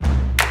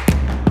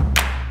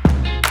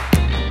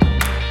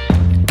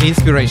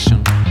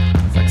Inspiration,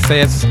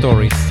 success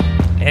stories,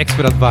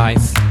 expert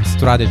advice,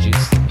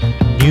 strategies,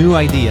 new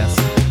ideas,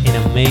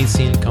 and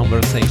amazing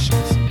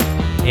conversations.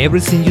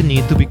 Everything you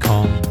need to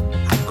become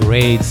a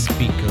great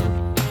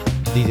speaker.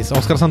 This is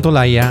Oscar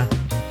Santolaya,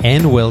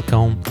 and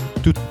welcome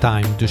to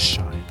Time to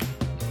Shine.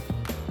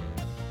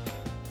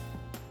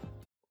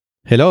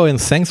 Hello,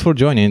 and thanks for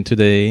joining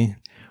today.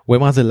 When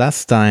was the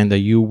last time that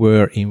you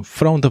were in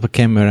front of a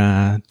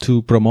camera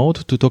to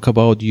promote, to talk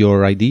about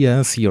your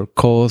ideas, your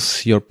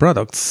cause, your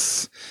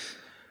products?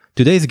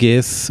 Today's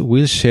guest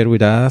will share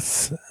with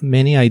us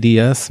many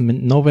ideas,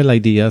 novel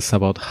ideas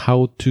about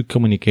how to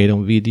communicate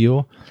on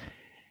video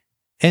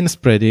and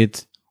spread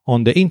it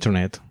on the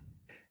internet.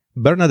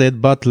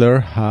 Bernadette Butler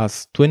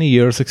has 20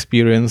 years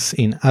experience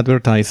in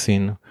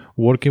advertising,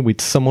 working with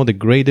some of the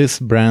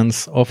greatest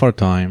brands of our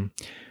time.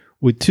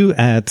 With 2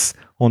 ads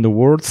on the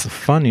world's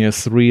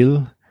funniest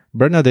reel,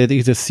 Bernadette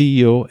is the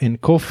CEO and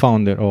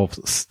co-founder of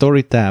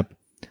StoryTap,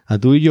 a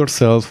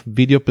do-it-yourself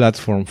video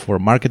platform for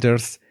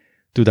marketers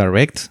to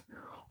direct,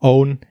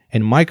 own,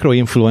 and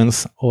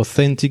micro-influence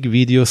authentic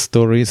video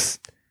stories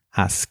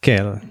at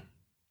scale.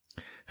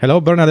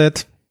 Hello,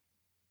 Bernadette.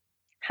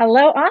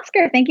 Hello,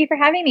 Oscar. Thank you for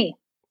having me.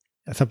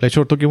 It's a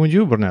pleasure talking with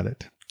you,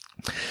 Bernadette.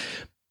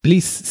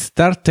 Please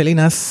start telling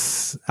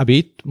us a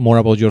bit more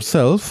about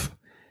yourself.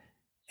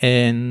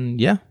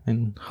 And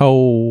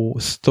how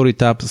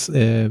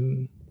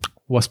StoryTap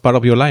was part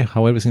of your life,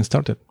 how everything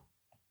started.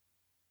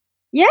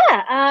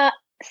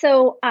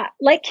 So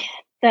like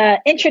the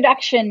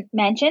introduction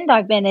mentioned,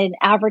 I've been in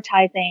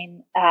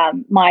advertising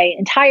my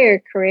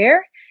entire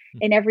career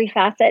in every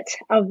facet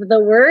of the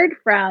word,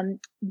 from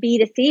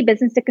B2C,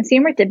 business to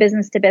consumer, to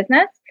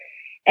business.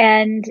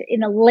 And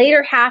in the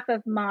later half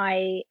of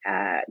my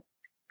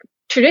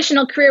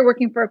traditional career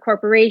working for a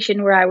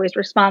corporation where I was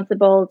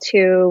responsible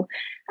to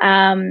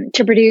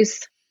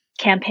produce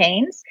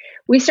campaigns,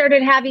 we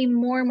started having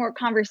more and more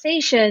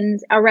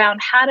conversations around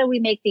how do we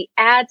make the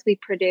ads we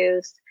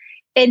produce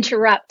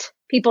interrupt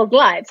people's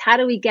lives? How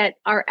do we get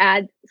our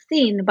ads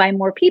seen by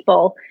more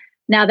people?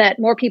 Now that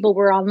more people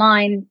were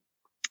online,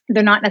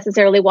 they're not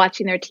necessarily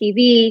watching their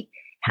TV.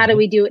 How do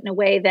we do it in a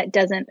way that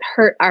doesn't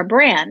hurt our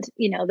brand?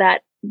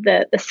 That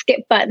the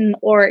skip button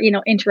or,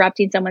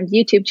 interrupting someone's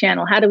YouTube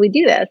channel. How do we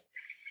do this?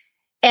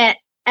 And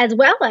as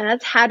well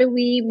as how do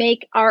we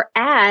make our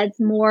ads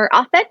more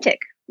authentic,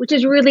 which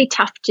is really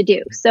tough to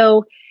do.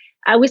 So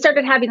we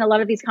started having a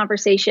lot of these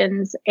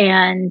conversations,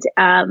 and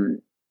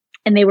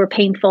they were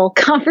painful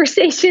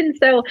conversations.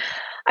 So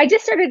I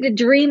just started to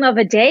dream of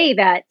a day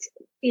that,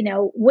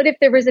 what if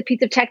there was a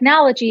piece of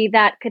technology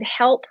that could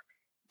help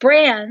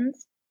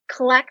brands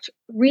collect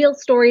real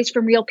stories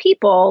from real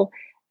people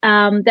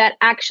that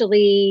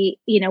actually,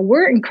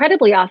 were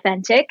incredibly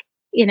authentic,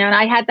 and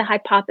I had the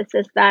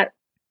hypothesis that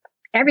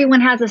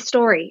everyone has a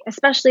story,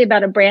 especially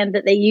about a brand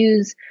that they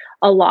use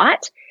a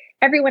lot.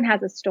 Everyone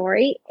has a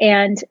story.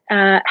 And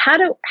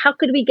how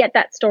could we get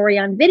that story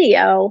on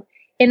video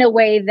in a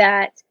way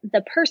that the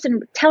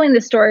person telling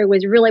the story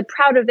was really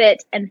proud of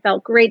it and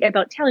felt great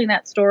about telling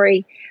that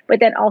story,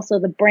 but then also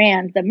the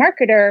brand, the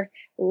marketer,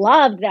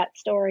 loved that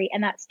story,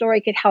 and that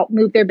story could help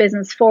move their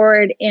business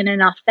forward in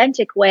an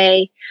authentic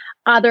way,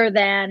 other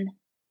than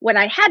what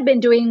I had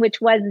been doing,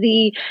 which was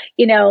we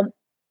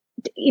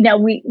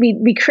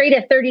create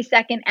a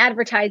 30-second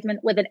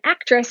advertisement with an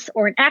actress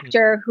or an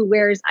actor who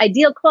wears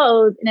ideal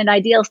clothes in an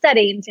ideal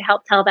setting to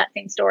help tell that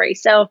same story.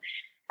 So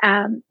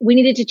we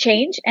needed to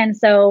change. And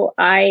so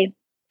I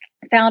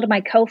found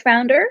my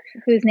co-founder,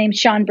 whose name's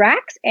Sean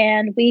Brax,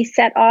 and we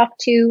set off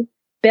to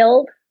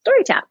build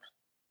StoryTap.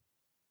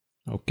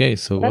 Okay,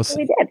 so that's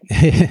what we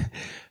did.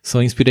 So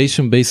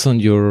inspiration based on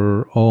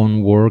your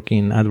own work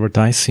in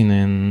advertising,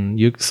 and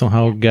you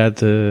somehow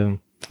got...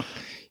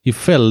 you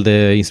felt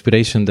the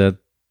inspiration that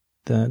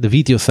the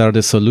videos are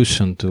the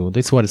solution to.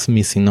 That's what is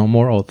missing. No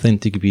more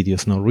authentic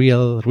videos, no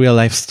real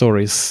life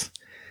stories.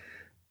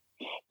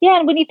 Yeah,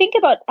 and when you think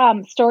about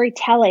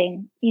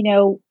storytelling,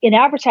 in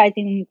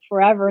advertising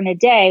forever and a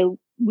day,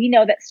 we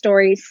know that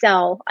stories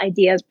sell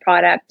ideas,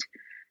 product,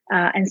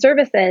 and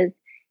services.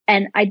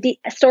 And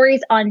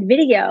stories on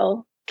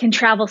video can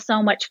travel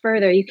so much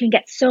further. You can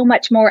get so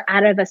much more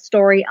out of a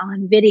story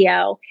on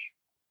video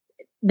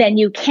than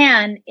you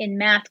can in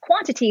mass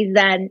quantities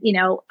than,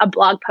 a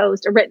blog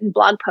post, a written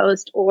blog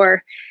post,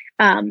 or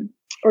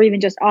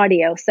even just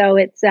audio. So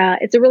it's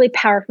a really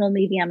powerful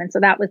medium. And so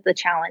that was the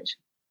challenge.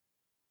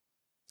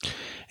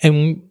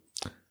 And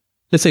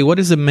let's say, what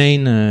is the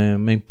main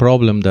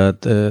problem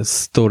that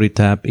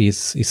StoryTap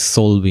is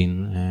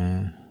solving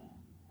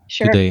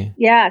today?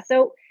 Yeah.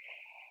 So,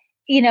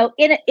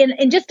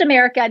 in just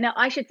America, now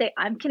I should say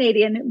I'm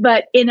Canadian,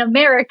 but in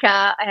America,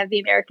 I have the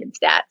American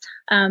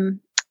stats.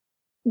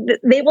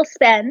 They will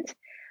spend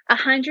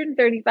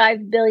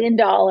 $135 billion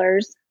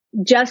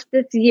just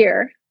this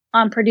year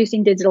on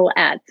producing digital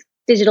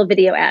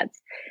video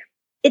ads.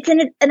 It's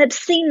an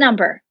obscene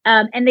number.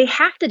 And they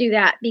have to do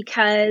that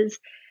because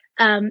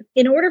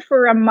in order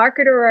for a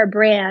marketer or a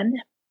brand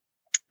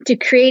to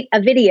create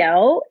a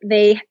video,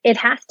 it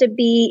has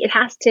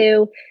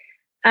to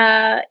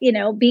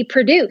be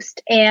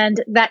produced.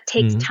 And that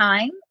takes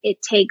time.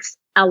 It takes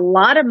a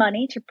lot of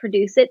money to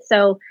produce it.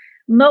 So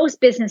most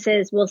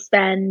businesses will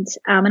spend,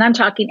 and I'm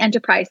talking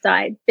enterprise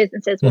side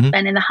businesses will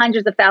spend in the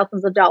hundreds of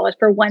thousands of dollars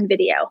for one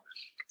video.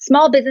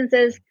 Small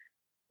businesses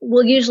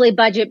will usually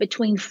budget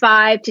between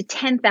 $5,000 to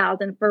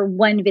 $10,000 for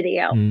one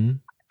video.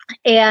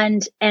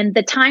 And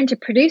the time to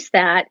produce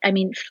that, I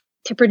mean,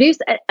 to produce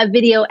a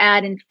video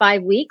ad in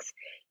 5 weeks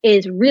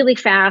is really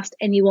fast,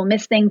 and you will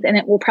miss things and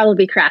it will probably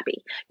be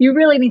crappy. You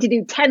really need to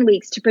do 10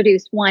 weeks to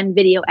produce one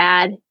video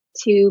ad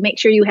to make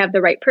sure you have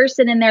the right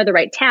person in there, the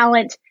right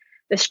talent,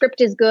 the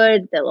script is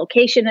good, the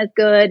location is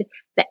good,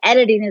 the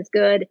editing is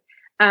good.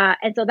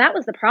 And so that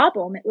was the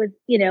problem. It was,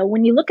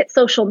 when you look at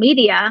social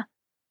media,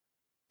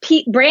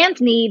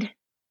 brands need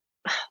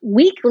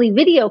weekly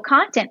video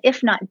content,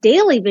 if not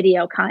daily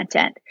video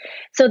content.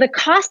 So the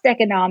cost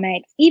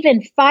economics,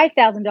 even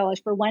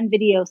 $5,000 for one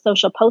video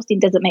social posting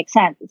doesn't make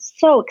sense. It's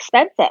so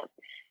expensive.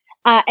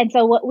 And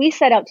so what we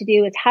set out to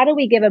do is, how do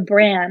we give a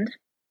brand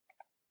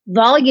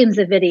volumes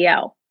of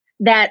video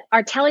that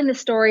are telling the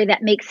story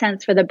that makes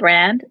sense for the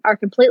brand, are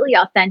completely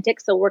authentic,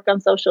 so work on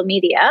social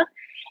media,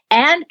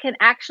 and can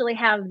actually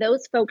have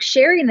those folks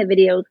sharing the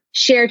video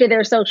share to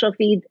their social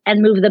feeds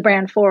and move the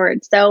brand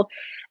forward. So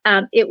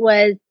it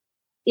was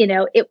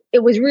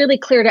really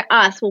clear to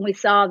us when we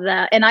saw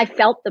and I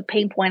felt the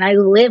pain point. I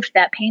lived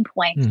that pain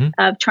point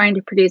of trying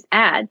to produce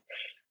ads.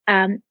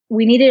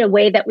 We needed a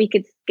way that we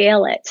could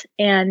scale it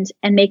and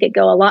make it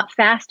go a lot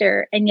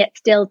faster, and yet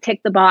still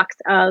tick the box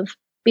of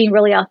being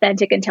really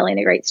authentic and telling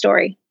a great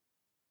story.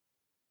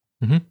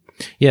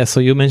 Yeah.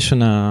 So you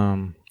mentioned, I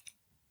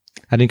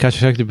didn't catch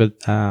exactly,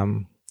 but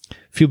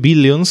few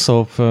billions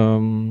of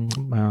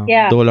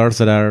dollars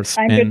that are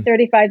spent.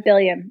 135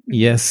 billion.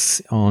 Yes,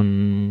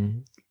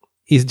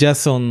 it's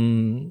just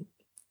on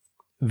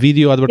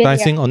video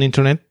advertising on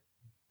internet.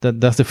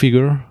 That's the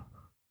figure.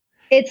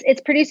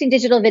 It's producing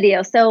digital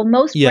video. So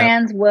most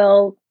brands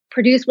will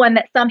produce one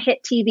that some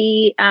hit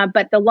TV,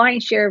 but the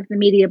lion's share of the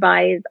media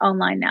buy is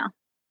online now.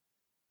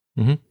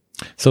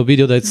 So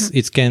video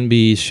it can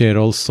be shared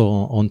also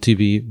on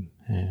TV,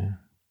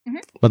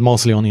 but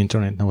mostly on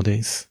internet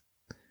nowadays.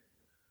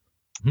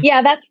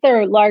 Yeah, that's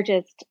their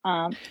largest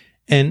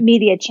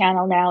media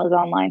channel now, is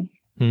online.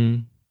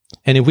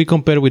 And if we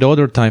compare with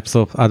other types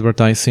of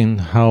advertising,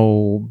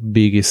 how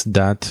big is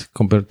that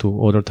compared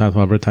to other types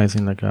of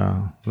advertising, like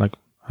I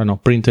don't know,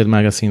 printed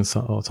magazines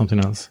or something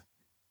else?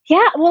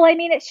 Yeah, well, I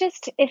mean, it's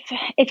just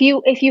if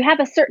you have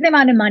a certain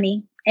amount of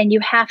money and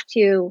you have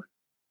to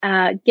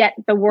get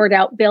the word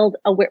out, build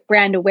a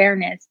brand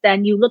awareness,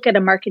 then you look at a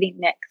marketing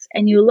mix,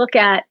 and you look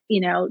at,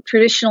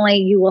 traditionally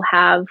you will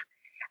have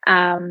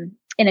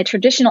in a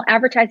traditional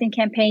advertising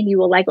campaign, you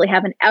will likely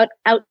have an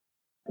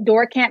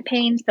outdoor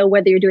campaign. So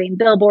whether you're doing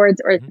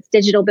billboards or it's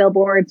digital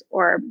billboards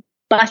or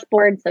bus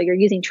boards, so you're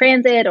using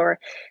transit or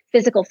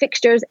physical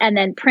fixtures, and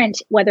then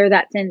print, whether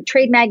that's in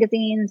trade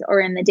magazines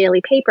or in the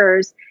daily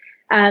papers.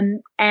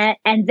 And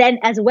then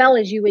as well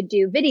as you would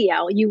do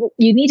video, you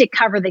need to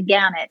cover the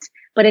gamut.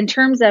 But in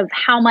terms of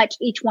how much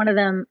each one of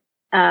them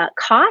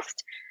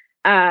cost,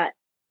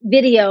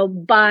 video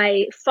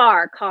by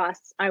far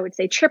costs, I would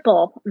say,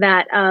 triple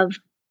that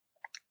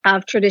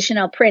of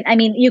traditional print. I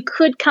mean, you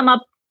could come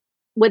up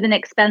with an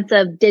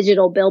expensive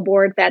digital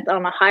billboard that's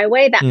on a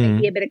highway. That may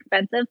be a bit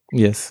expensive.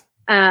 Yes.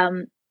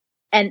 And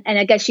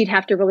I guess you'd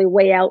have to really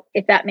weigh out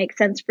if that makes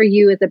sense for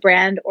you as a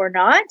brand or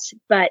not.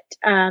 But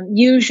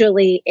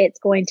usually it's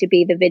going to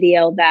be the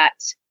video that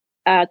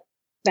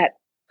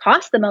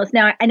costs the most.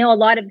 Now, I know a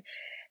lot of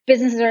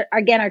businesses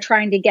are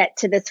trying to get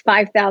to this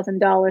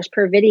 $5,000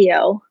 per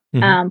video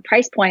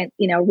price point,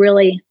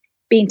 really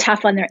being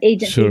tough on their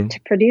agencies to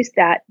produce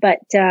that. But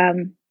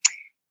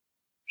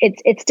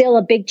it's still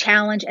a big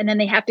challenge. And then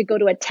they have to go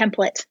to a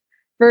template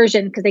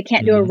version because they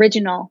can't do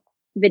original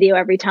video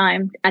every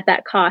time at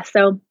that cost.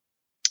 So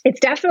it's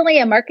definitely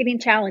a marketing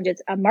challenge.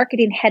 It's a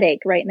marketing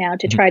headache right now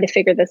to try to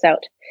figure this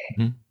out.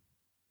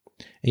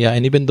 Yeah,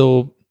 and even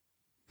though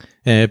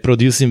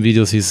producing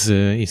videos is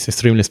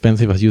extremely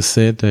expensive, as you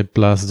said,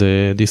 plus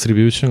the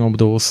distribution of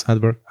those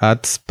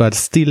ads, but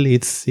still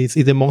it's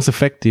the most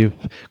effective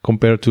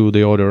compared to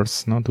the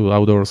others, not to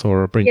outdoors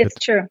or printed.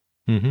 It's true.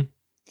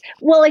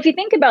 Well, if you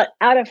think about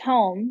out of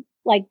home,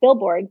 like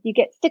billboards, you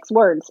get 6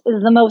 words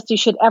is the most you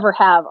should ever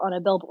have on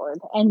a billboard.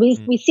 And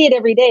we see it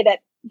every day that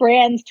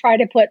brands try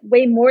to put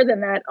way more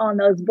than that on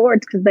those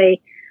boards because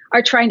they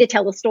are trying to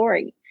tell a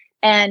story,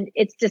 and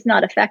it's just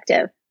not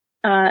effective.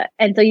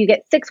 And so you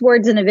get 6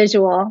 words in a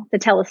visual to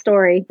tell a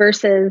story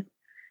versus,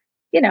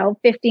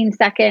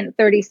 15-second,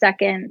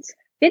 30-second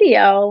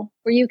video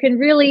where you can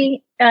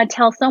really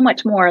tell so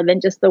much more than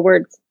just the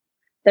words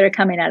that are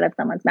coming out of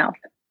someone's mouth.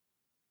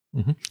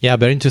 Yeah,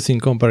 very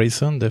interesting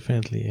comparison,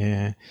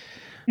 definitely.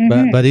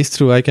 But it's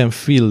true. I can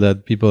feel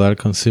that people are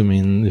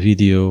consuming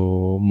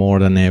video more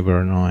than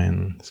ever, no,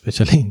 and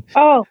especially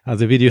as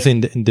the videos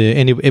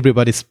in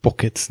everybody's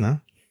pockets, no.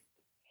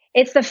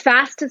 It's the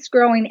fastest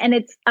growing, and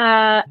it's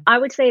I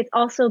would say it's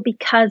also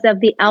because of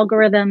the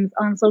algorithms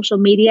on social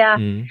media.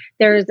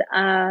 There's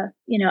a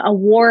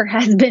war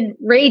has been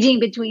raging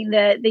between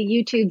the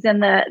YouTubes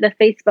and the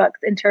Facebooks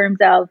in terms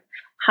of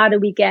how do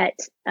we get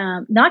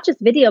not just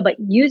video but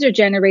user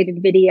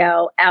generated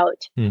video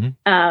out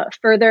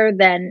further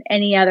than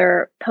any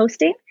other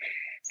posting.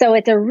 So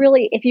it's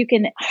if you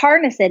can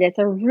harness it, it's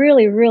a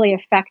really, really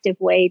effective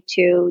way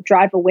to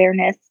drive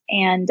awareness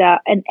and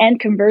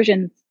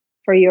conversions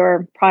for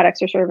your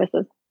products or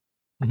services.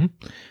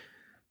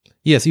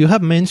 Yes, you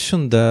have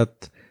mentioned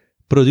that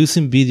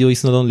producing video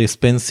is not only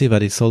expensive,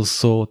 but it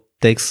also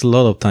takes a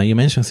lot of time. You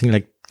mentioned things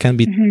like can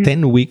be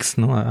 10 weeks,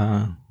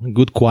 no?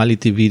 Good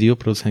quality video,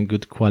 producing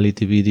good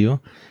quality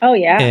video. Oh,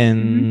 yeah.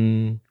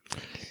 And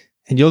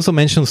you also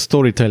mentioned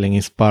storytelling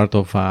is part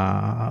of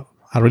a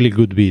really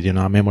good video,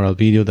 a memorable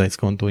video that's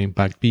going to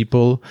impact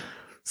people.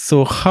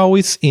 So how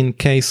is in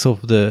case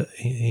of the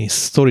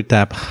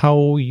StoryTap,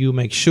 how you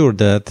make sure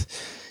that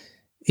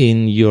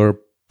in your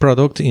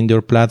product, in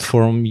your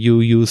platform, you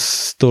use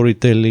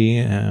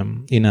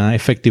storytelling in an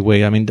effective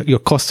way? I mean, your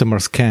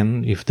customers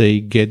can, if they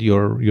get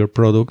your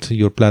product,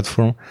 your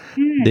platform,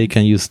 they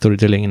can use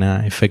storytelling in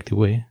an effective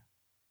way.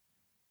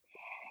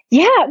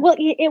 Yeah, well,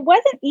 it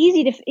wasn't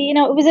easy to,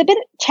 it was a bit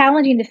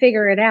challenging to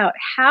figure it out.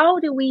 How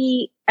do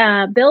we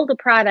build a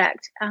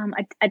product,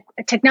 a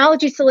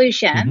technology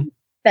solution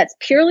that's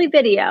purely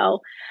video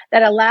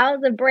that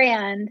allows a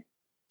brand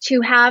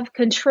to have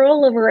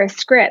control over a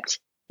script,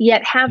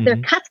 yet have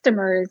their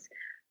customers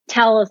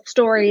tell a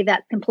story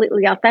that's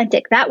completely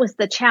authentic? That was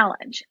the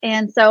challenge.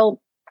 And so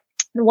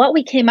what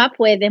we came up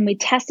with, and we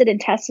tested and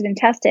tested and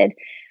tested,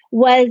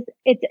 was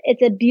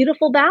it's a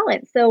beautiful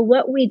balance. So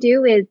what we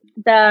do is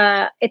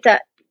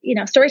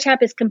StoryTap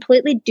is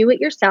completely do it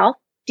yourself,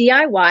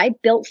 DIY,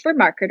 built for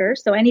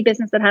marketers. So any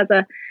business that has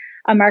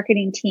a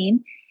marketing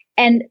team,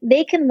 and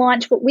they can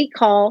launch what we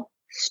call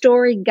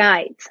story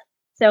guides.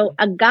 So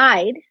a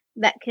guide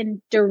that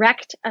can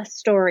direct a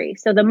story.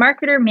 So the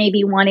marketer may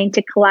be wanting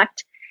to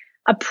collect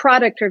a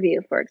product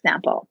review, for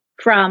example,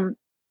 from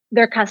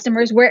their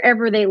customers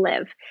wherever they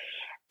live.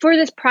 For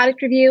this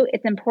product review,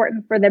 it's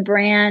important for the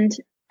brand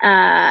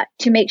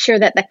to make sure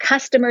that the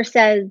customer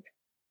says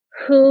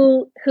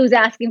who's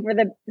asking for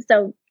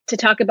to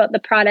talk about the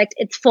product,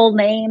 its full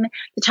name,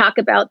 to talk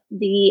about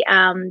the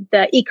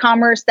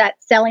e-commerce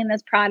that's selling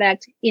this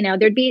product.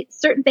 There'd be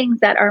certain things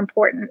that are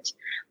important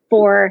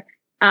for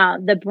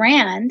the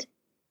brand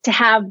to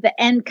have the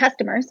end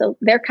customer, so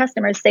their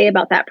customers, say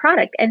about that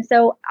product. And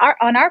so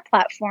on our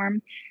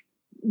platform,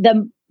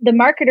 the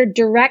marketer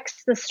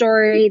directs the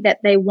story that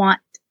they want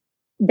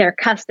their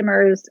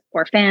customers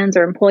or fans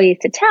or employees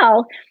to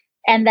tell.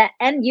 And the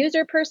end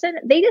user person,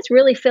 they just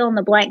really fill in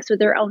the blanks with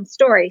their own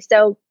story.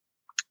 So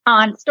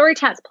on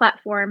StoryTap's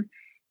platform,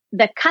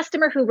 the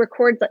customer who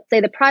records, let's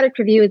say, the product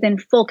review is in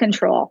full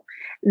control.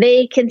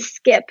 They can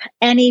skip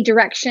any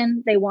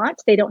direction they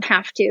want. They don't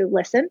have to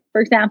listen,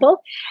 for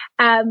example.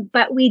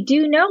 But we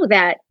do know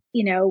that,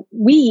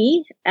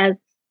 we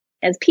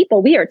as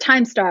people, we are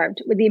time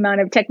starved with the amount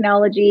of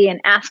technology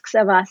and asks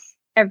of us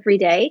every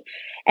day.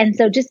 And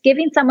so just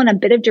giving someone a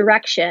bit of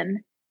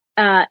direction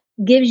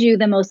gives you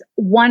the most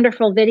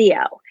wonderful video.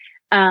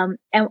 And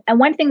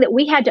one thing that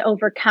we had to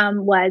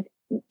overcome was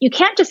you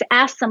can't just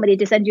ask somebody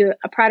to send you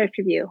a product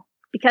review,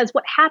 because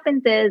what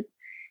happens is,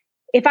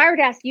 if I were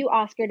to ask you,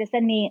 Oscar, to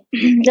send me,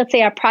 let's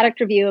say, a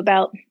product review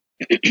about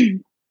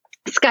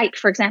Skype,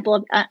 for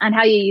example, on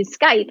how you use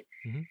Skype,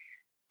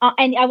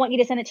 and I want you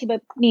to send it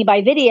to me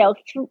by video,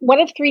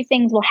 one of three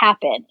things will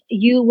happen.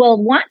 You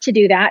will want to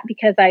do that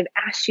because I've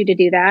asked you to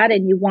do that,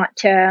 and you want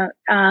to,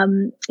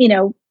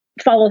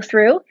 follow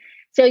through.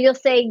 So you'll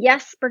say,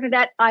 yes,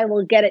 Bernadette, I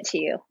will get it to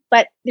you.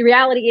 But the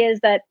reality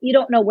is that you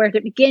don't know where to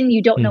begin.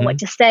 You don't know what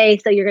to say.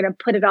 So you're going to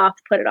put it off.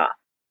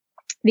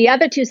 The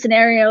other two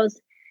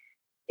scenarios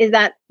is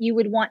that you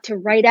would want to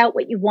write out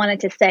what you wanted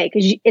to say,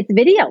 because it's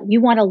video.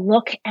 You want to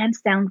look and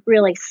sound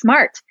really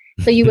smart.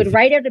 So you would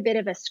write out a bit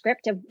of a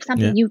script of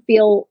something you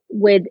feel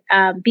would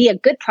be a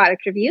good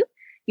product review.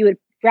 You would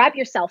grab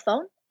your cell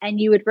phone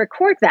and you would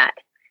record that.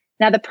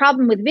 Now, the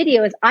problem with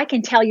video is I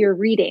can tell you're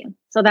reading.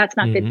 So that's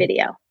not good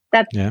video.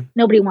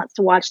 Nobody wants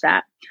to watch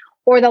that.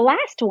 Or the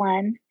last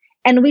one,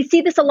 and we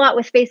see this a lot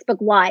with Facebook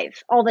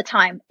Live all the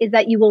time, is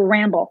that you will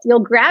ramble. You'll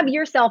grab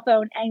your cell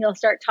phone and you'll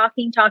start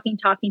talking.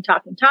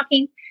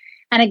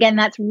 And again,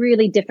 that's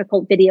really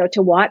difficult video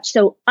to watch.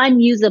 So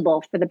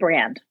unusable for the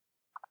brand.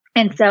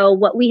 And so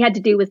what we had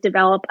to do was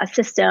develop a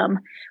system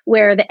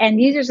where the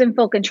end user's in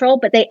full control,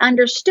 but they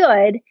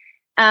understood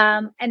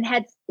and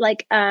had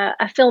like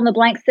a fill in the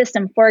blank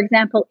system. For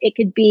example, it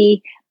could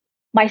be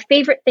my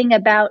favorite thing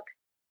about,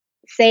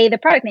 say, the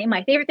product name.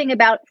 My favorite thing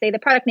about, say, the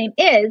product name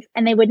is,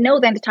 and they would know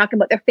then to talk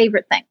about their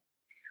favorite thing.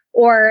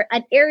 Or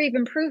an area of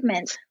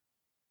improvement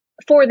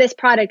for this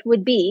product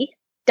would be ...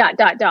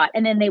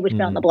 And then they would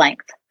fill in the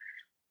blanks.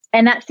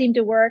 And that seemed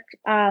to work.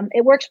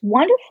 It works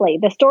wonderfully.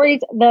 The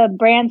stories the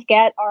brands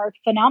get are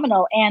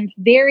phenomenal and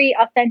very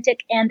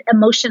authentic and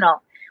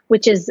emotional,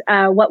 which is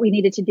what we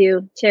needed to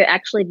do to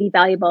actually be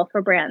valuable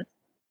for brands.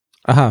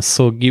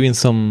 So giving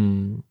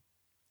some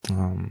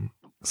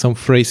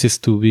phrases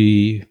to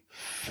be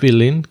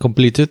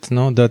completed.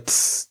 No,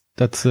 that's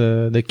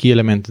the key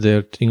element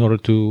there in order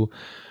to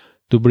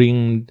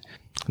bring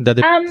that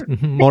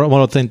more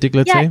authentic.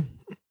 Let's say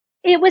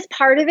it was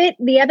part of it.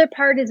 The other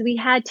part is we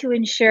had to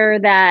ensure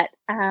that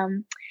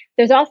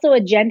there's also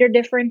a gender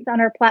difference on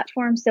our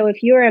platform. So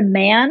if you're a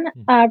man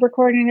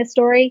recording a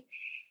story,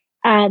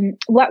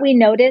 what we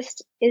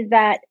noticed is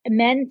that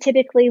men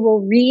typically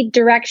will read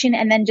direction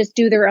and then just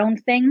do their own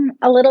thing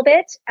a little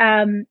bit.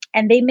 And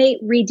they may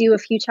redo a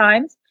few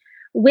times.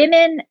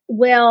 Women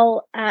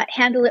will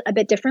handle it a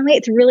bit differently.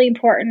 It's really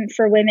important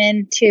for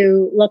women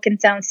to look and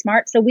sound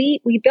smart. So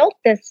we built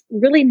this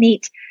really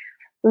neat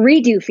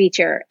redo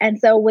feature. And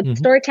so with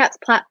StoryTap's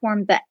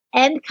platform, the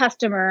end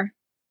customer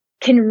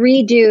can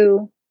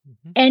redo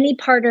any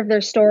part of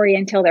their story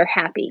until they're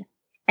happy.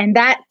 And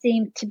that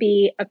seemed to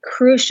be a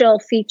crucial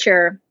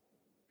feature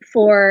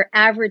for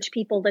average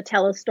people to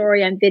tell a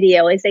story on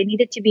video, is they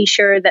needed to be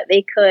sure that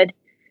they could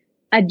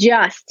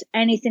adjust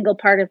any single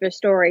part of their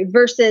story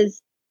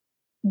versus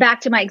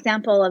back to my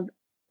example of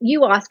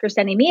you, Oscar,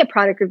 sending me a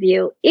product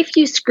review. If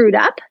you screwed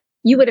up,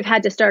 you would have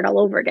had to start all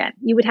over again.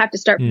 You would have to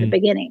start from the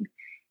beginning.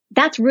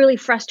 That's really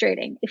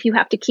frustrating. If you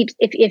have to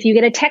if you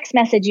get a text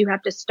message, you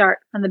have to start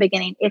from the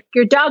beginning. If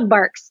your dog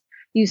barks,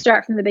 you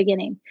start from the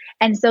beginning.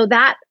 And so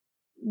that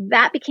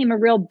became a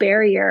real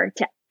barrier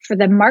for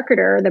the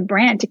marketer or the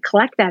brand to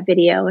collect that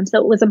video. And so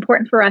it was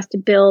important for us to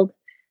build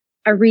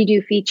a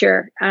redo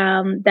feature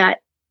that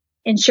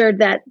ensured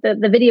that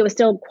the video was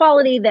still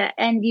quality, the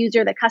end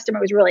user, the customer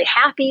was really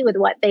happy with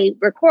what they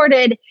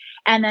recorded,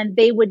 and then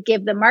they would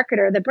give the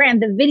marketer, the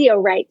brand, the video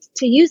rights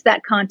to use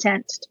that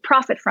content to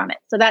profit from it.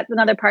 So that's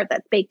another part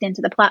that's baked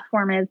into the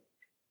platform, is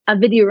a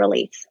video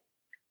release.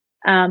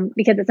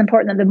 Because it's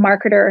important that the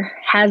marketer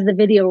has the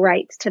video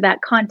rights to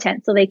that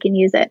content so they can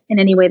use it in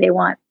any way they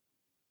want.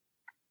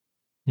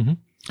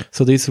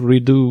 So this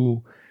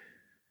redo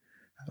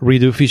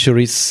feature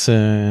is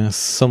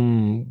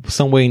some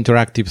way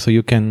interactive, so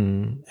you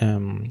can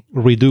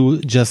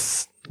redo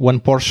just one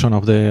portion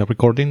of the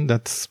recording.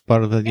 That's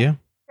part of the idea.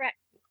 Correct.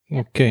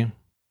 Okay.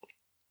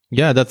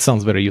 Yeah, that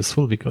sounds very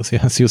useful because,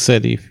 as you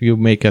said, if you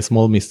make a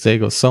small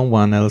mistake or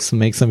someone else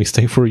makes a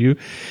mistake for you,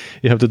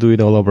 you have to do it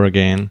all over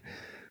again.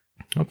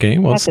 Okay,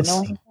 well,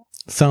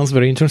 sounds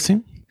very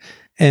interesting.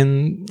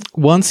 And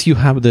once you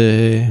have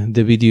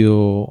the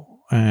video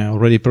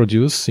already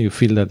produced, you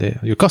feel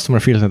that your customer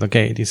feels that,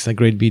 okay, this is a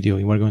great video,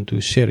 and we're going to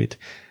share it.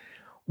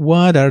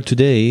 What are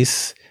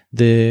today's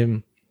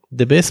the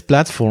best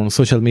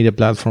social media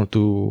platform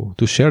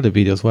to share the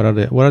videos? What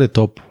are the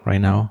top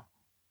right now?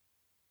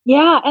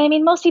 Yeah, I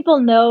mean, most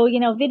people know,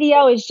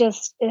 video is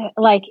just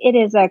it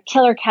is a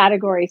killer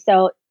category.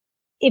 So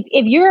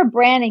if you're a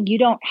brand and you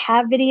don't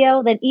have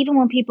video, then even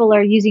when people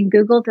are using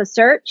Google to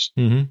search,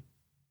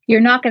 you're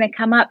not going to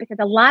come up because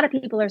a lot of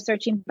people are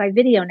searching by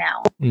video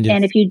now. Yes.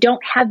 And if you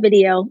don't have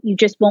video, you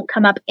just won't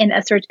come up in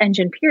a search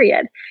engine,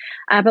 period.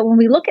 But when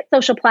we look at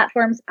social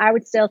platforms, I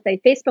would still say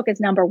Facebook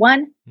is number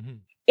one.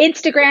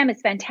 Instagram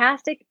is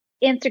fantastic.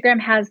 Instagram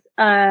has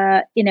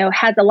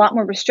a lot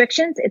more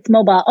restrictions. It's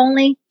mobile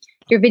only.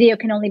 Your video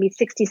can only be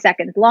 60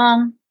 seconds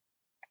long.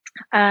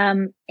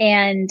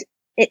 And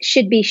it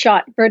should be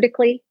shot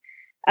vertically.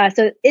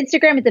 So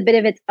Instagram is a bit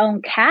of its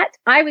own cat.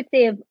 I would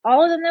say of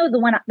all of them, though, the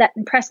one that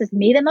impresses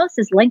me the most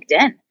is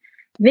LinkedIn.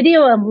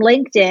 Video on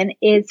LinkedIn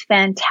is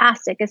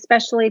fantastic,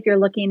 especially if you're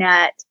looking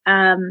at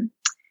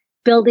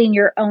building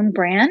your own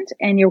brand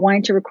and you're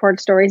wanting to record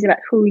stories about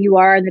who you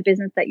are and the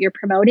business that you're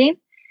promoting.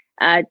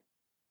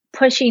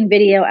 Pushing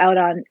video out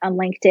on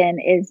LinkedIn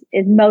is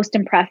most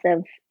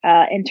impressive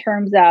in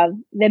terms of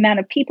the amount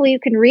of people you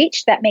can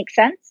reach that makes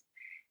sense,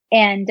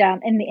 and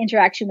the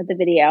interaction with the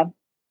video.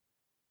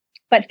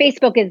 But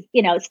Facebook is,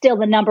 still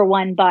the number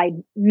one by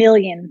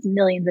millions and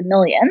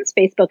millions.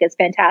 Facebook is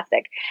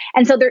fantastic.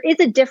 And so there is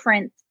a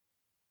difference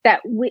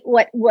that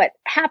what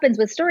happens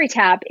with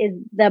StoryTap is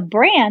the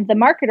brand, the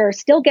marketer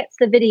still gets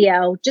the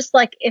video, just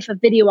like if a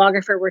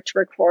videographer were to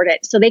record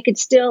it. So they could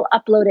still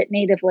upload it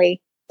natively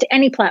to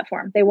any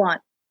platform they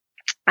want.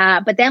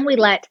 But then we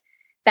let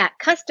that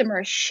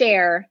customer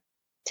share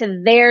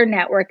to their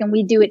network, and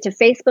we do it to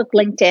Facebook,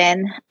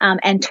 LinkedIn,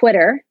 and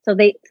Twitter. So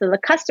the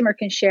customer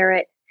can share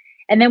it.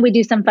 And then we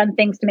do some fun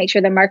things to make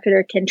sure the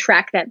marketer can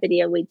track that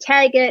video. We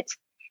tag it,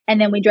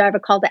 and then we drive a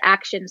call to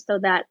action so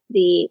that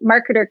the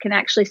marketer can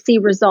actually see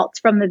results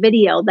from the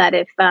video. That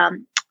if,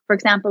 for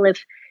example,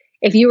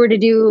 if you were to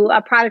do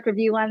a product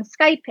review on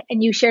Skype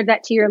and you shared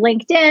that to your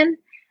LinkedIn,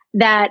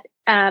 that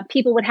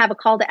people would have a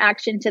call to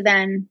action to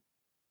then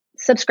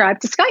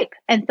subscribe to Skype.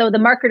 And so the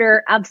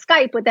marketer of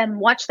Skype would then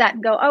watch that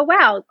and go, oh,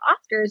 wow,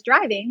 Oscar is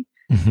driving,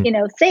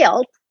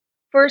 sales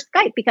for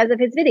Skype because of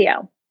his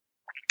video.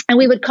 And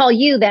we would call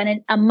you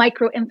then a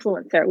micro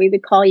influencer. We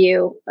would call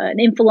you an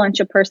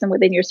influential person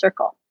within your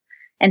circle.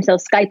 And so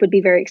Skype would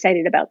be very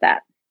excited about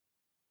that.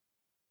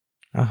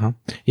 Uh-huh.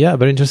 Yeah,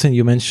 very interesting.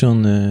 You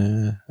mentioned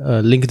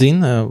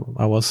LinkedIn.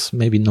 I was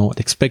maybe not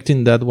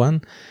expecting that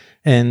one,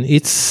 and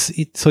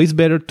so it's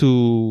better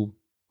to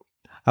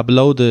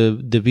upload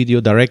the video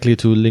directly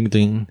to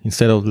LinkedIn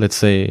instead of, let's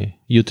say,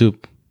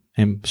 YouTube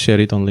and share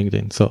it on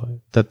LinkedIn.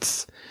 So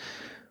that's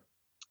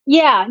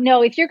Yeah,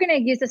 no, if you're going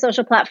to use a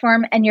social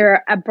platform and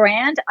you're a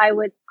brand, I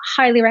would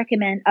highly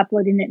recommend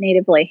uploading it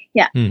natively.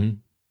 Yeah. mm-hmm.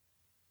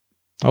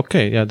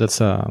 Okay. Yeah,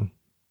 that's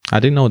I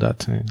didn't know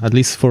that. At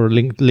least for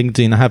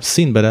LinkedIn, I have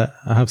seen, but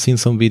I have seen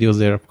some videos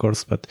there, of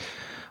course, but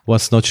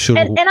was not sure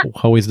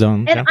how it's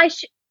done. And yeah.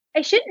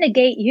 I shouldn't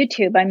negate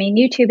YouTube. I mean,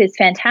 YouTube is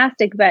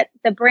fantastic, but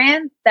the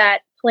brands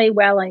that play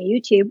well on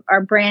YouTube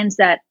are brands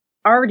that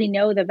already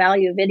know the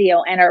value of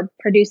video and are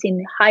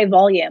producing high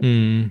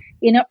volume.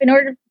 You know, in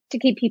order to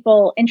keep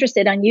people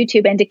interested on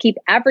YouTube and to keep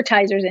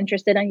advertisers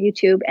interested on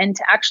YouTube and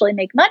to actually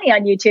make money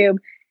on YouTube,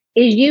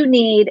 is you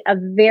need a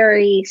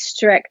very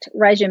strict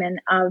regimen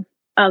of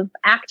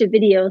active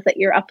videos that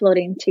you're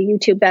uploading to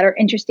YouTube that are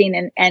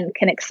interesting and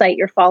can excite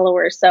your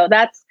followers. So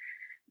that's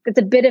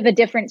a bit of a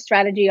different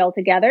strategy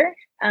altogether.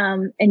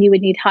 And you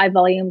would need high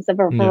volumes of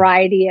a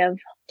variety of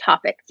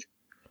topics.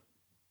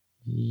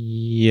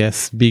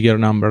 Yes, bigger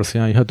numbers.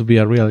 Yeah, you have to be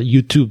a real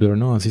YouTuber,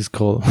 no, as it's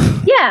called.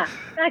 Yeah,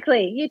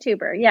 exactly.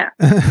 YouTuber. Yeah.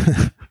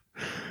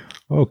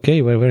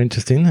 Okay, well, very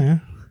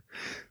interesting.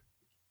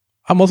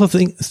 I'm also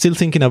still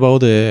thinking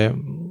about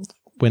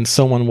when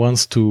someone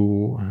wants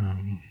to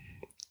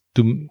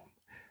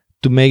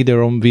make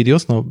their own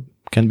videos. No,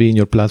 can be in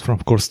your platform.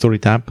 Of course,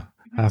 StoryTap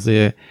has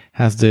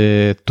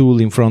the tool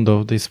in front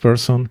of this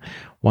person,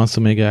 wants to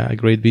make a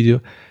great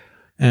video.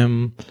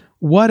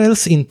 What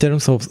else in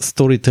terms of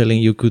storytelling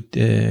you could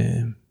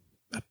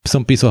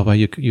some piece of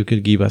advice you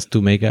could give us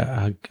to make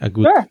a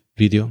good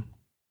video?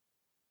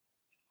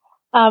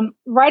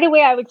 Right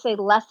away, I would say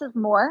less is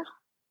more.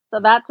 So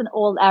that's an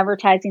old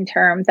advertising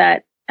term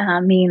that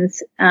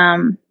means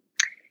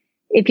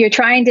if you're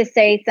trying to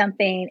say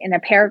something in a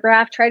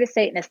paragraph, try to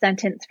say it in a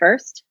sentence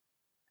first.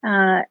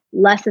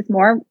 Less is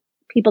more.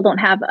 People don't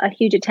have a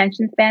huge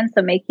attention span,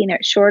 so making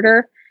it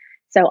shorter.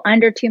 So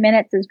under 2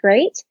 minutes is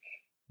great.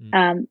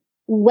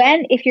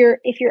 If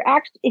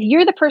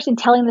you're the person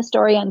telling the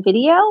story on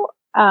video,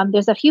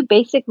 there's a few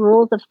basic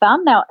rules of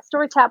thumb. Now,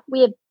 StoryTap,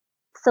 we have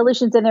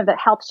solutions in there that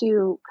helps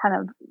you kind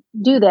of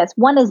do this.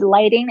 One is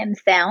lighting and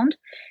sound.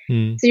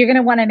 So you're going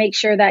to want to make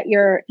sure that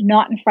you're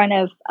not in front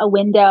of a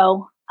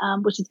window,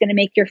 which is going to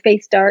make your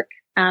face dark.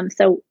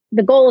 So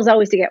the goal is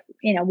always to get,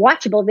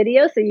 watchable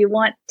video. So you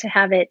want to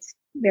have it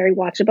very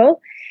watchable.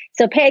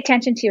 So pay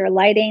attention to your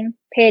lighting,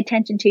 pay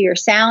attention to your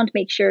sound,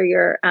 make sure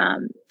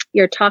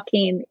you're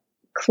talking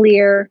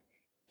clear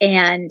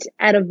and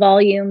at a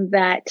volume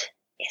that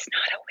is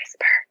not a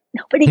whisper.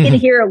 Nobody can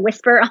hear a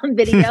whisper on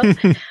video.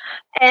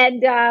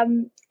 And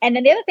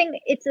then the other thing,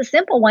 it's a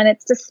simple one.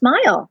 It's to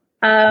smile.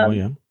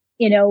 One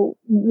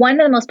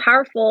of the most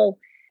powerful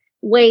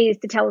ways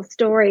to tell a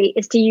story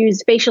is to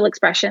use facial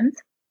expressions.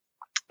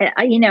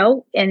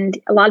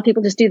 And a lot of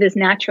people just do this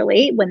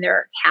naturally. When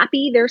they're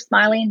happy, they're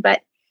smiling.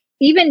 But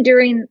even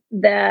during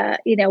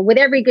with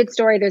every good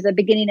story, there's a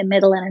beginning, a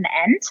middle, and an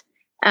end.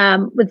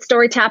 With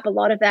StoryTap, a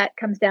lot of that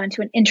comes down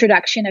to an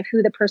introduction of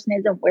who the person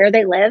is and where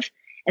they live.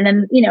 And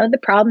then, the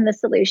problem, the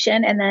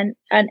solution, and then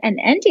an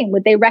ending.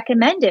 Would they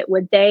recommend it?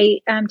 Would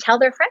they tell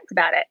their friends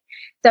about it?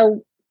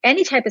 So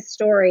any type of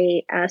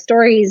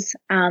stories,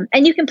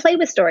 and you can play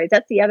with stories.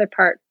 That's the other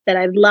part that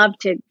I'd love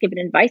to give an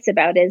advice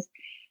about is,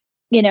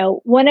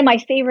 one of my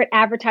favorite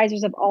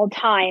advertisers of all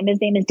time, his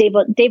name is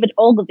David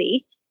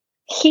Ogilvy.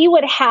 He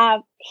would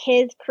have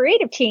his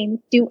creative team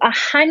do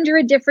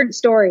 100 different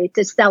stories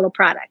to sell a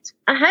product.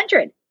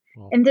 100.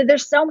 Wow. And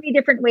there's so many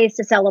different ways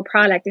to sell a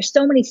product. There's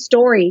so many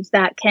stories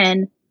that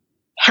can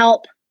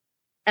help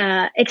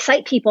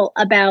excite people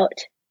about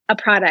a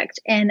product.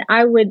 And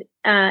I would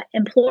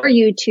implore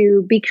you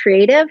to be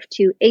creative,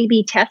 to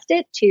A/B test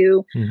it,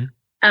 to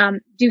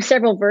do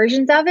several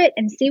versions of it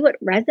and see what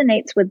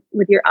resonates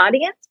with your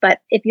audience. But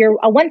if you're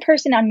a one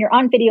person you're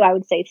on video, I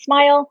would say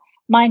smile,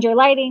 mind your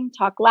lighting,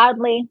 talk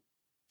loudly,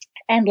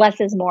 and less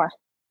is more.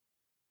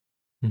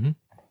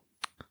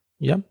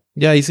 Yeah.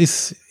 Yeah,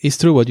 it's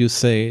true what you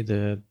say.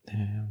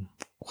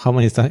 How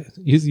many times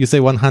you say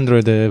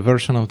 100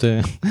 version of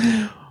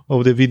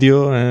the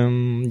video?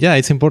 Yeah,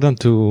 it's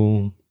important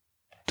to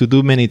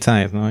do many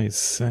times. No,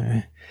 it's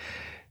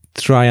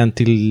try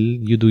until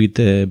you do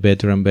it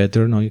better and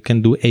better. No, you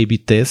can do A/B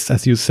tests,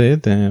 as you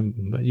said.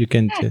 But you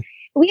can.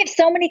 We have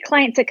so many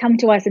clients that come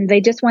to us and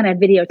they just want a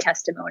video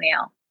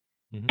testimonial,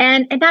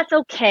 and that's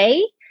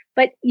okay.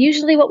 But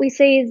usually what we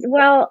say is,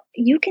 well,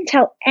 you can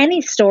tell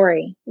any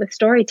story with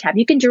StoryTap.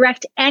 You can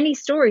direct any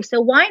story. So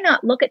why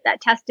not look at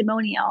that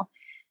testimonial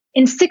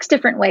in 6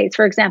 different ways,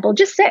 for example,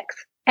 just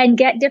 6, and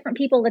get different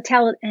people to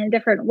tell it in a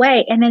different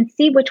way and then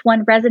see which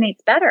one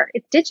resonates better.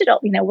 It's digital.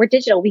 We're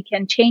digital. We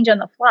can change on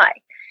the fly.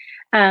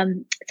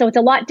 So it's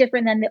a lot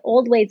different than the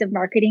old ways of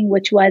marketing,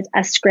 which was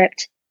a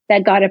script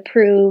that got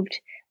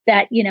approved,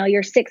 that,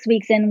 you're 6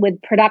 weeks in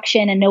with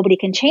production and nobody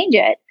can change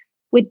it.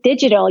 with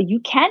digital, you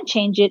can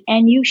change it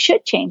and you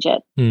should change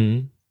it.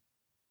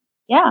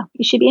 Yeah,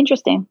 it should be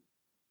interesting.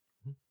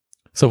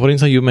 So, for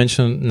instance, you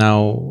mentioned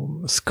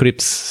now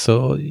scripts.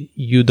 So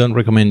you don't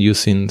recommend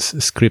using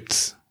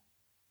scripts?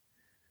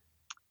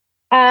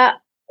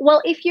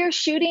 Well, if you're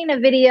shooting a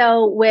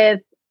video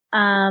with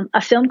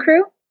a film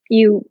crew,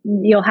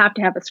 you'll have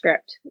to have a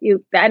script.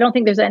 I don't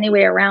think there's any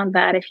way around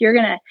that. If you're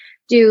gonna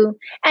do,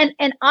 and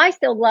I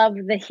still love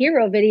the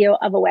hero video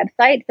of a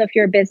website. So if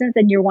you're a business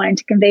and you're wanting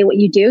to convey what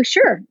you do,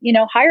 sure,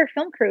 hire a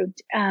film crew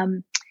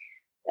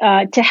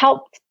to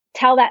help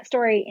tell that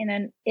story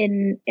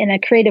in a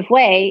creative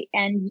way.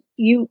 And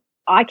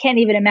I can't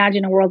even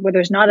imagine a world where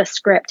there's not a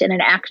script and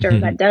an actor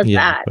that does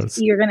that.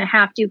 You're going to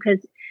have to,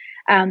 because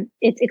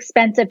it's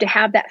expensive to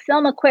have that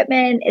film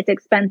equipment. It's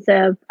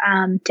expensive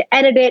to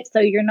edit it. So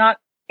you're not,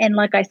 and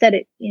like I said,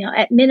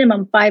 at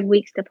minimum 5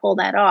 weeks to pull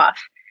that off.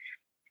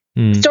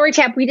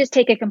 StoryTap, we just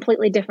take a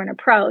completely different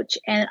approach.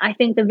 And I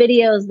think the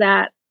videos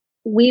that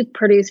we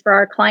produce for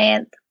our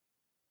clients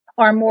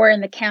are more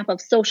in the camp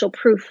of social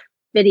proof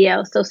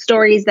video. So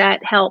stories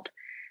that help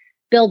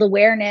build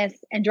awareness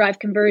and drive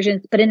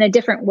conversions, but in a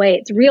different way.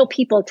 It's real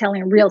people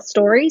telling real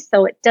stories.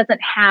 So it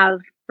doesn't have,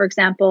 for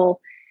example,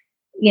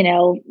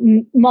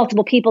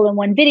 multiple people in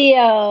one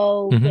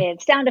video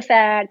with sound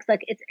effects.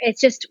 Like it's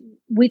just,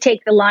 we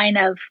take the line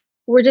of,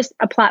 we're just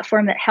a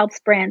platform that helps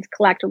brands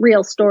collect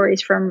real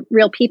stories from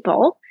real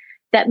people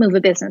that move a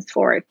business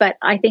forward. But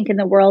I think in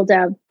the world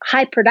of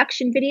high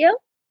production video,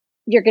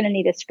 you're going to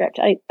need a script.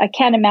 I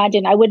can't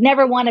imagine. I would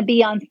never want to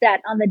be on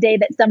set on the day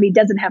that somebody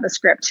doesn't have a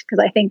script,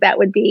 because I think that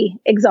would be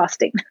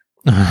exhausting.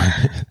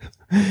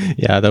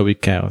 Yeah, that would be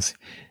chaos.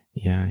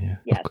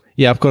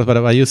 Yeah, of course. But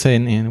are you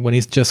saying when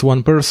it's just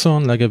one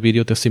person, like a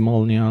video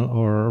testimonial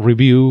or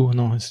review?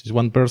 No, it's just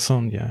one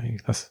person. Yeah,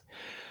 that's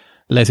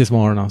less is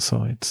more now.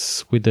 So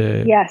it's with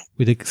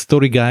the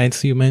story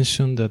guides you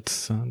mentioned.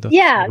 That's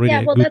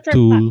really well, that's our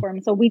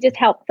platform. So we just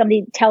help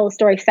somebody tell a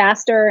story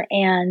faster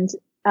and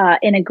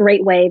in a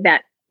great way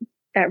that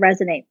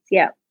resonates.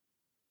 Yeah.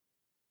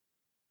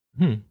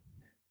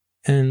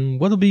 And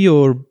what would be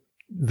your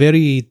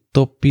very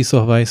top piece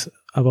of advice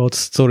about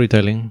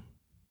storytelling?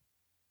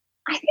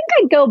 I think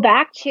I'd go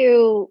back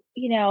to,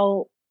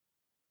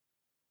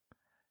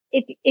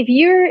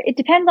 it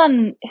depends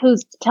on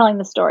who's telling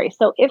the story.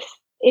 So if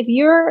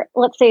you're,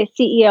 let's say, a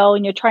CEO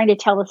and you're trying to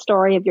tell the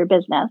story of your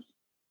business,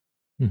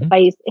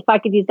 if I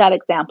could use that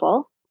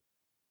example,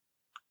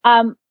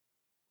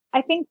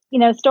 I think,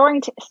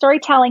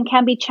 storytelling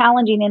can be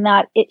challenging in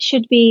that it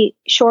should be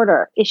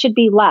shorter. It should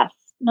be less.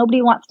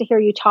 Nobody wants to hear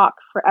you talk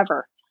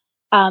forever.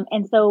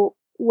 And so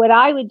what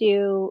I would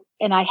do,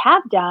 and I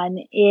have done,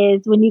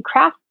 is when you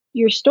craft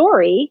your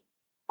story,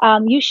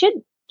 you should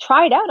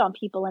try it out on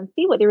people and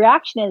see what the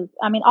reaction is.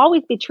 I mean,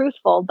 always be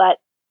truthful, but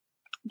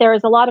there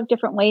is a lot of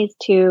different ways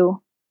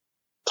to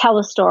tell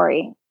a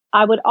story.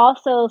 I would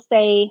also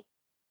say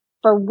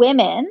for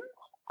women,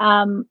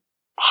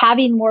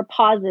 having more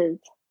pauses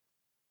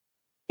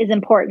is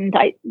important.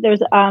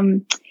 There's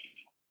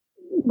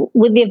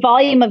with the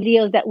volume of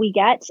videos that we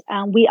get,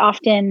 we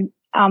often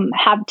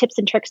have tips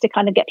and tricks to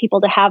kind of get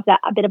people to have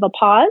a bit of a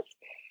pause.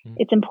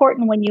 It's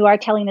important when you are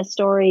telling a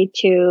story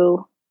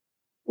to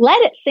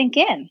let it sink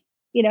in,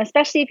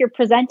 especially if you're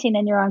presenting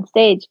and you're on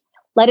stage,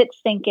 let it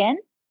sink in.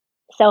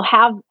 So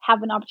have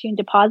an opportunity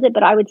to pause it.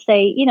 But I would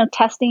say,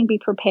 testing, be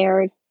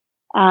prepared,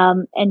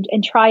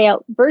 and try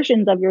out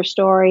versions of your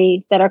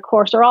story that of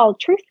course are all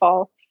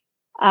truthful,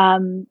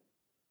 and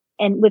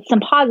with some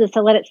pauses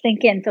to let it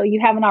sink in. So you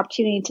have an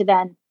opportunity to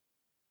then,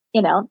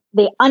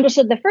 they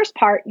understood the first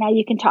part. Now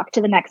you can talk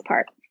to the next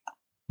part.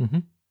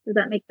 Does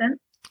that make sense?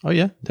 Oh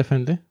yeah,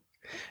 definitely.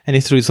 And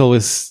it's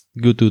always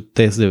good to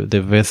test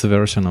the best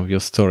version of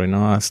your story.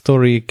 No, a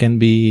story can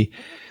be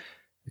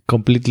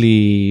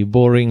completely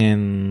boring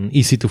and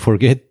easy to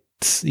forget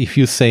if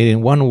you say it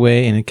in one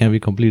way, and it can be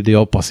completely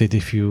opposite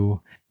if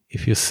you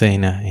say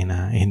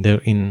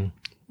in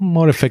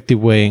more effective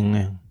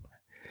way.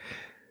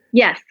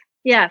 Yes,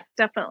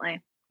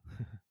 definitely.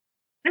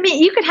 I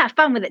mean, you could have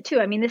fun with it too.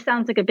 I mean, this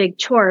sounds like a big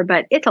chore,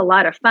 but it's a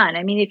lot of fun.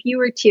 I mean, if you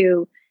were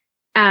to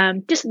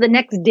just the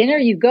next dinner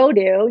you go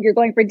to, you're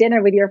going for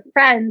dinner with your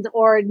friends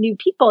or new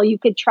people, you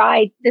could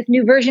try this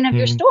new version of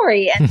your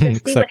story and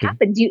just see what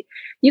happens.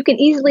 You can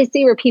easily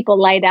see where people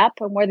light up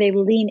and where they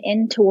lean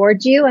in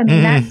towards you. I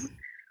mean,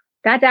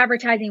 that's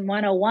advertising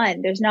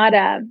 101. There's not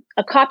a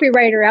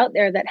copywriter out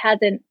there that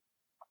hasn't,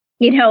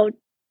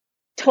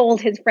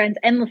 told his friends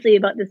endlessly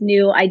about this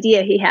new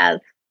idea he has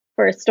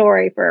for a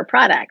story, for a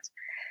product.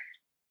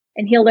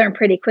 And he'll learn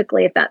pretty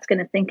quickly if that's going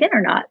to sink in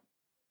or not.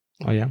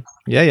 Oh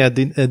yeah.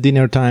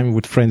 Dinner time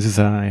with friends is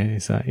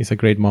a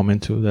great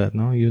moment to that.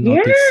 No,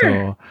 notice.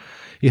 So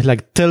it's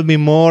like, tell me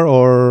more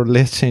or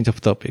let's change of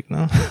topic.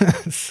 No.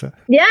 So.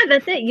 Yeah,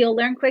 that's it. You'll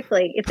learn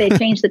quickly if they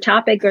change the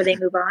topic or they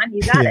move on.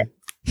 You got it.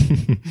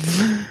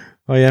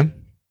 Oh yeah.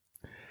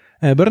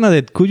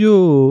 Bernadette, could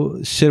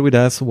you share with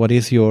us what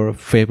is your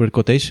favorite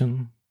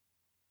quotation?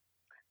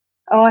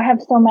 Oh, I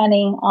have so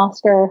many,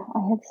 Oscar.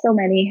 I have so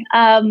many.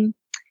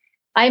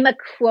 I'm a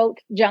quote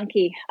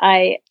junkie.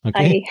 I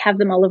Okay. have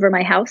them all over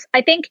my house.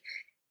 I think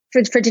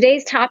for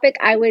today's topic,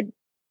 I would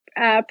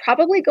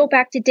probably go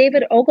back to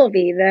David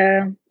Ogilvy.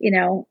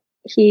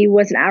 He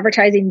was an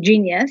advertising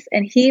genius,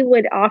 and he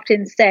would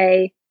often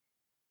say,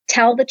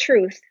 "Tell the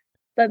truth,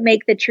 but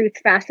make the truth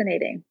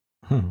fascinating."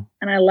 Hmm.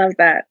 And I love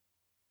that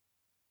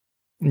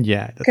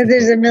Yeah, that's because a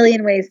there's good a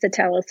million ways to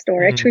tell a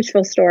story, a one.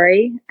 truthful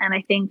story, and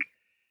I think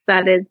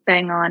that is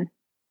bang on.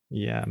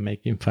 Yeah,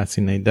 making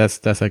fascinate.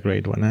 That's a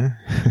great one, eh?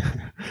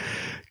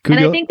 Could And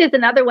I you? think there's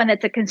another one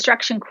that's a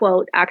construction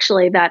quote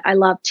actually that I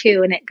love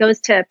too, and it goes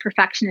to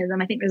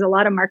perfectionism. I think there's a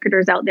lot of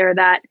marketers out there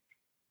that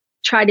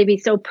try to be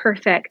so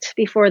perfect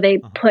before they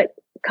put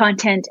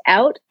content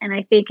out, and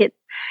I think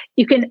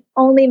you can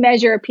only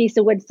measure a piece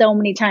of wood so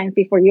many times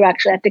before you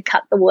actually have to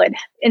cut the wood.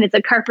 And it's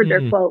a carpenter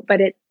Mm, quote, but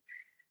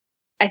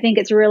I think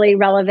it's really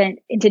relevant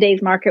in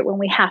today's market when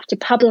we have to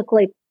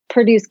publicly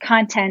produce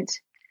content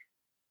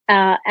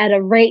at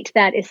a rate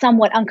that is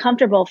somewhat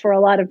uncomfortable for a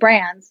lot of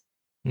brands.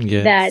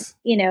 That,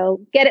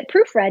 yes. get it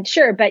proofread,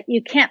 sure, but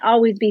you can't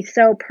always be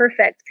so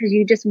perfect because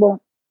you just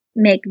won't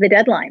make the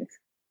deadlines.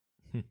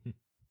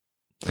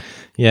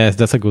 Yes,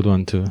 that's a good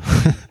one too.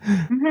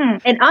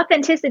 And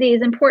authenticity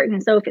is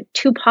important. So if it's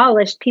too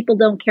polished, people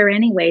don't care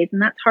anyways,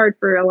 and that's hard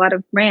for a lot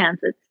of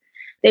brands.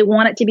 They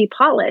want it to be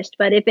polished,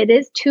 but if it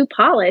is too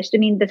polished, I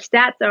mean, the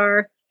stats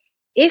are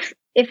if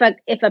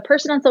a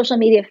person on social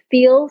media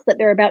feels that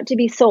they're about to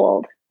be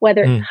sold,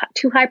 whether it's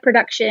too high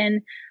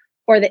production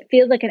or that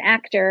feels like an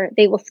actor,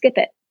 they will skip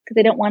it because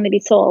they don't want to be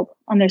sold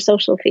on their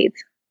social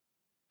feeds.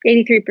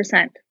 83%,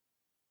 which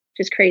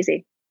is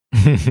crazy.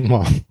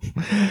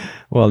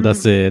 well,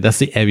 that's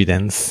the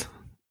evidence.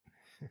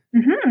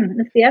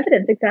 That's the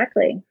evidence,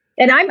 exactly.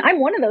 And I'm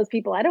one of those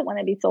people. I don't want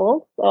to be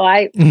sold. So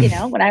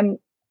when I'm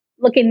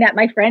looking at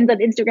my friends on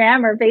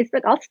Instagram or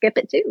Facebook, I'll skip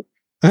it too.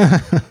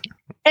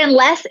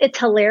 Unless it's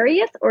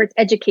hilarious or it's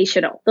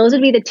educational. Those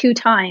would be the two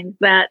times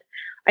that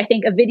I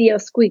think a video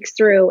squeaks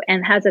through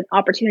and has an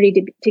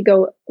opportunity to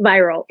go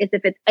viral, is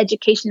if it's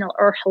educational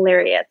or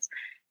hilarious.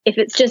 If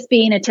it's just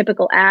being a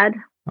typical ad,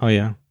 Oh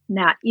yeah.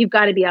 nah, you've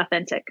got to be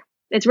authentic.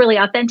 It's really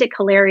authentic,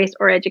 hilarious,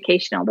 or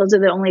educational. Those are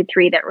the only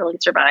three that really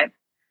survive.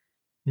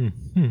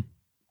 Mm-hmm.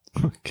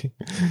 Okay.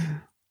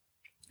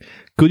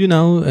 Could you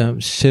now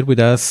share with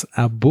us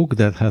a book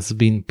that has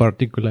been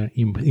particularly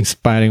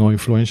inspiring or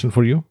influential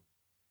for you?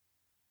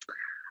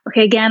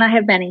 Okay, again, I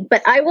have many,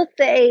 but I will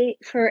say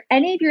for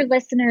any of your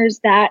listeners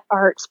that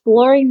are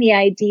exploring the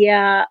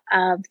idea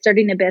of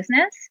starting a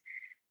business,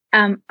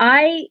 and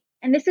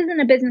this isn't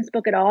a business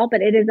book at all,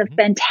 but it is a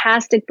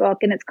fantastic book,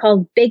 and it's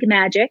called Big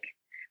Magic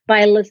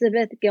by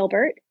Elizabeth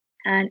Gilbert.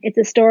 And it's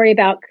a story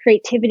about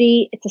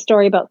creativity. It's a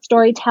story about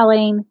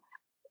storytelling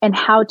and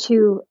how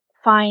to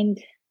find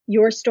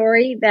your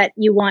story that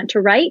you want to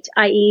write,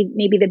 i.e.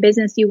 maybe the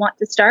business you want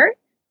to start.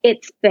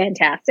 It's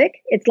fantastic.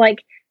 It's like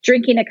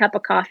drinking a cup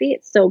of coffee.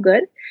 It's so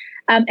good.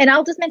 And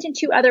I'll just mention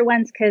two other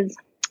ones because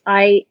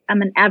I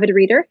am an avid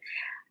reader.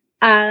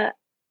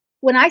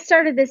 When I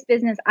started this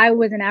business, I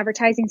was in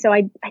advertising, so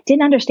I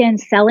didn't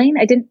understand selling.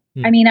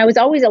 I was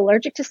always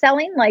allergic to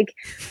selling. Like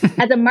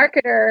as a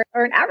marketer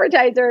or an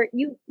advertiser,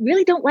 you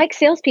really don't like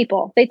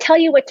salespeople. They tell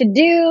you what to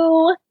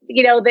do.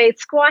 They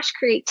squash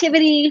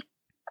creativity.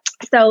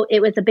 So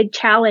it was a big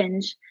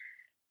challenge.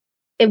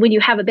 And when you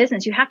have a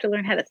business, you have to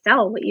learn how to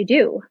sell what you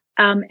do.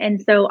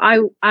 And so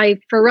I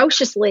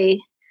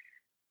ferociously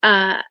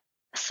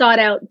sought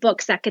out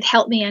books that could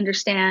help me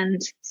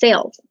understand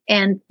sales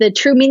and the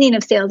true meaning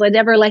of sales. I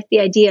never liked the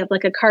idea of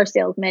like a car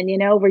salesman,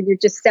 where you're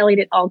just selling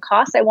at all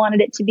costs. I wanted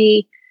it to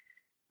be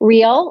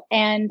real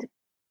and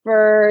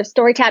for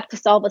StoryTap to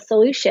solve a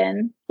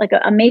solution, like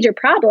a major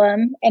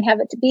problem, and have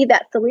it to be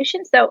that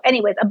solution. So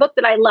anyways, a book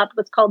that I loved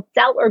was called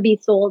Sell or Be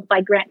Sold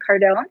by Grant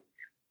Cardone.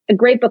 A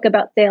great book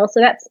about sales. So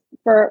that's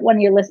for one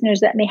of your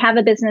listeners that may have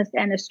a business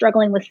and is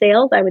struggling with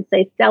sales. I would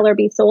say Sell or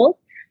Be Sold.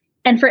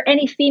 And for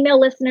any female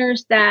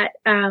listeners that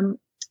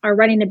are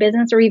running a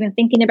business or even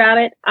thinking about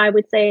it, I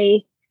would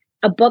say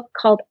a book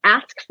called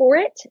Ask for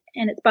It.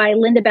 And it's by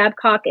Linda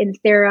Babcock and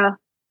Sarah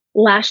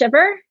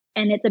Lashever.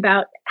 And it's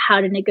about how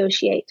to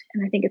negotiate.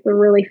 And I think it's a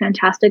really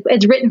fantastic,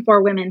 it's written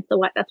for women.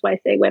 So that's why I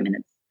say women.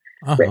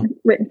 It's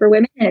written for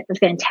women. And it's a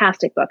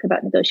fantastic book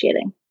about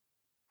negotiating.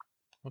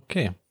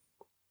 Okay.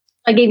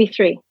 I gave you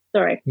three.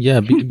 Sorry. Yeah,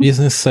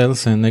 business,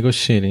 sales, and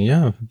negotiating.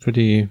 Yeah,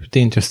 pretty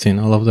interesting,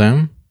 all of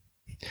them.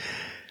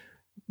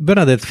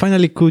 Bernadette,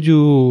 finally, could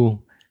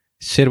you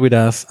share with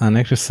us an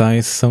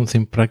exercise,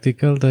 something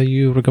practical that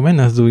you recommend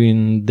us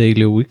doing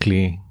daily or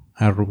weekly?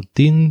 A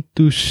routine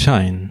to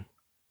shine.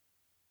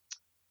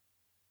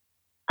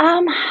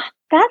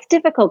 That's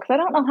difficult because I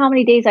don't know how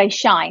many days I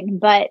shine,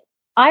 but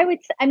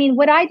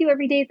what I do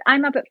every day is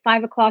I'm up at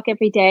 5:00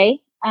 every day.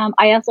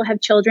 I also have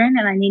children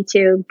and I need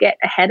to get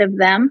ahead of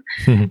them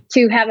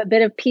to have a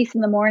bit of peace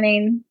in the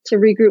morning, to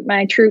regroup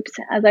my troops,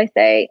 as I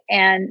say,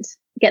 and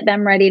get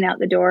them ready and out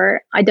the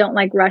door. I don't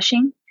like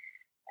rushing.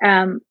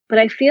 But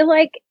I feel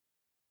like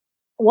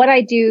what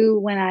I do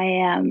when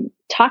I am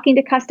talking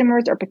to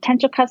customers or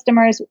potential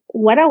customers,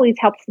 what always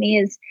helps me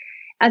is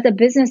as a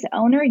business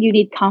owner, you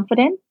need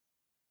confidence.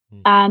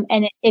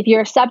 And if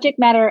you're a subject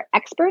matter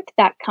expert,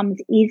 that comes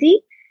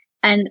easy.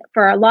 And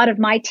for a lot of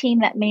my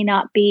team that may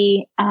not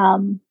be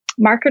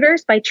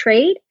marketers by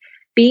trade,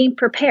 being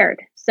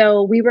prepared.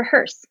 So we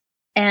rehearse.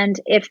 And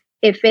if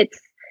it's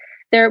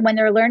there when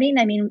they're learning,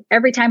 I mean,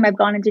 every time I've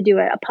gone in to do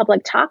a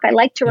public talk, I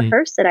like to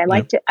rehearse it. I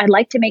like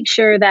to make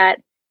sure that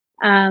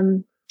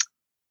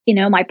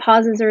my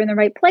pauses are in the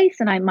right place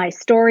and my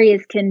story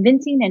is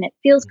convincing and it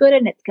feels good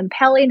and it's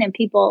compelling and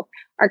people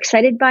are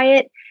excited by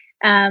it.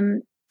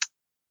 I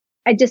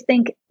just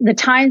think the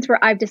times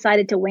where I've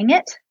decided to wing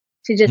it,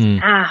 to just,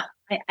 I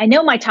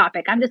know my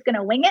topic, I'm just going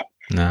to wing it.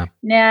 Nah,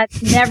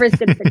 it's never as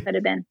good as it could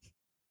have been.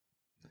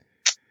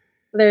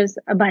 There's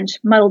a bunch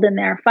muddled in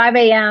there. 5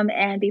 a.m.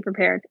 and be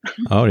prepared.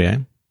 Oh, yeah.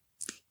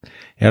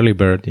 Early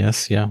bird,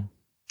 yes, yeah.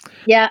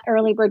 Yeah,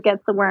 early bird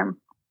gets the worm.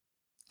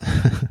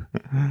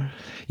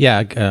 Yeah,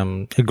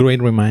 a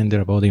great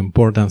reminder about the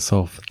importance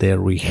of the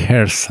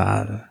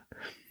rehearsal.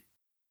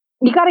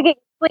 You got to get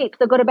sleep,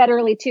 so go to bed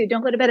early too.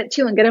 Don't go to bed at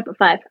 2 and get up at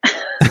 5.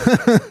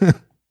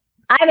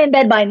 I'm in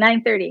bed by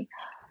 9:30.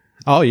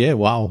 Oh yeah!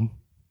 Wow.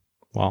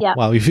 Yeah.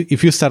 Wow.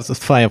 If you start at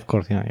 5, of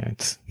course, yeah,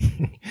 it's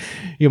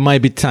you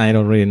might be tired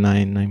already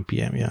 9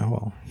 p.m. Yeah.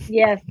 Well.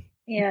 Yes.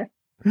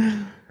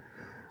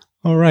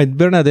 All right,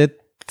 Bernadette.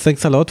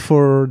 Thanks a lot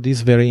for this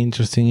very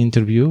interesting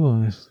interview.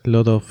 A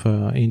lot of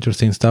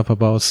interesting stuff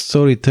about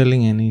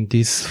storytelling and in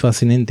this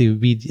fascinating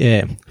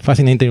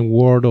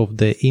world of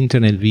the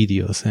internet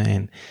videos.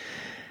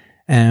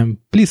 And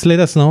please let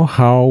us know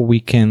how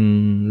we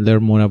can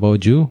learn more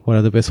about you. What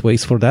are the best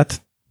ways for that?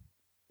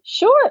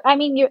 Sure. I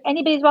mean,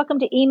 anybody's welcome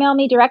to email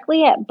me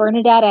directly at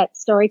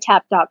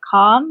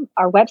bernadette@storytap.com.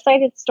 Our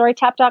website is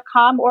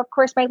storytap.com, or of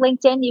course my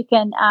LinkedIn. You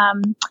can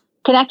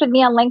connect with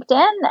me on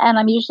LinkedIn, and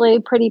I'm usually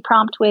pretty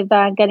prompt with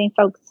getting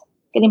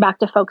back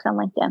to folks on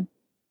LinkedIn.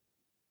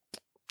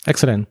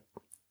 Excellent.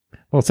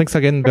 Well, thanks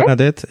again,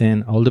 Bernadette,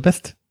 and all the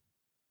best.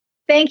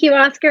 Thank you,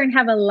 Oscar, and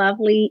have a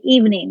lovely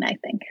evening, I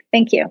think.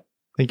 Thank you.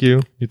 Thank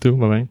you. You too.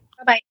 Bye-bye.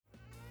 Bye-bye.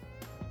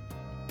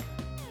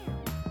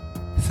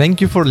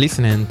 Thank you for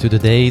listening to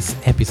today's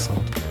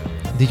episode.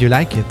 Did you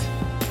like it?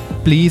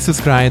 Please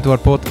subscribe to our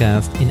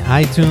podcast in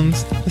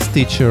iTunes,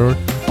 Stitcher,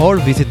 or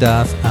visit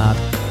us at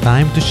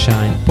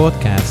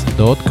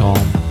timetoshinepodcast.com.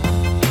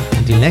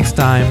 Until next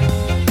time,